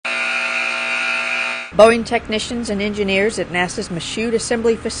Boeing technicians and engineers at NASA's Michoud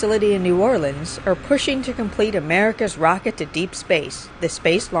Assembly Facility in New Orleans are pushing to complete America's rocket to deep space, the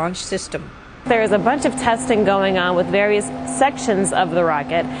Space Launch System. There is a bunch of testing going on with various sections of the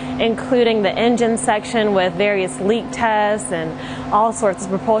rocket, including the engine section with various leak tests and all sorts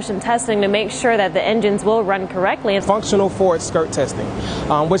of propulsion testing to make sure that the engines will run correctly. Functional forward skirt testing,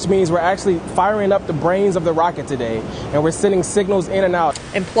 which means we're actually firing up the brains of the rocket today, and we're sending signals in and out.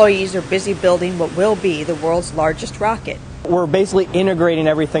 Employees are busy building what will be the world's largest rocket. We're basically integrating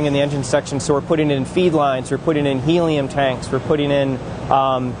everything in the engine section, so we're putting in feed lines, we're putting in helium tanks, we're putting in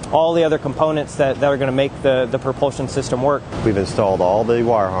all the other components that are going to make the propulsion system work. We've installed all the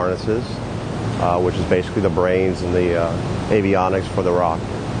wire harnesses, which is basically the brains and the avionics for the rocket.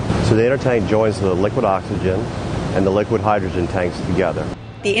 So the intertank joins the liquid oxygen and the liquid hydrogen tanks together.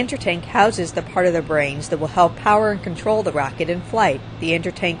 The intertank houses the part of the brains that will help power and control the rocket in flight. The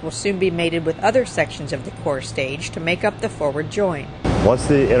intertank will soon be mated with other sections of the core stage to make up the forward join. Once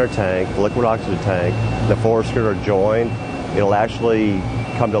the intertank, the liquid oxygen tank, the forward skirt are joined, it'll actually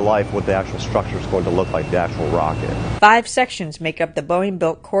come to life what the actual structure is going to look like, the actual rocket. 5 sections make up the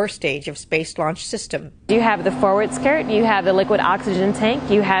Boeing-built core stage of Space Launch System. You have the forward skirt, you have the liquid oxygen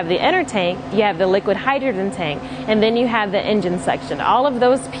tank, you have the inner tank, you have the liquid hydrogen tank, and then you have the engine section. All of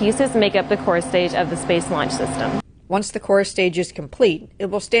those pieces make up the core stage of the Space Launch System. Once the core stage is complete,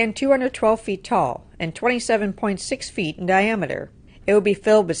 it will stand 212 feet tall and 27.6 feet in diameter. It will be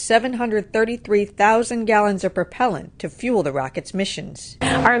filled with 733,000 gallons of propellant to fuel the rocket's missions.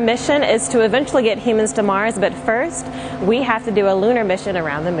 Our mission is to eventually get humans to Mars, but first, we have to do a lunar mission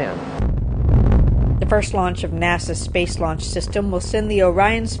around the moon. The first launch of NASA's Space Launch System will send the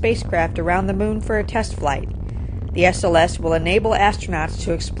Orion spacecraft around the moon for a test flight. The SLS will enable astronauts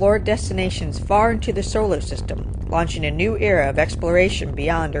to explore destinations far into the solar system, launching a new era of exploration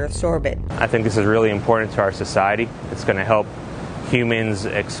beyond Earth's orbit. I think this is really important to our society. It's going to help humans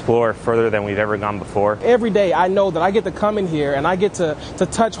explore further than we've ever gone before. Every day I know that I get to come in here and I get to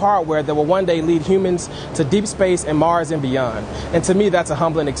touch hardware that will one day lead humans to deep space and Mars and beyond. And to me, that's a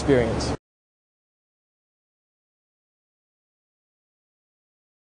humbling experience.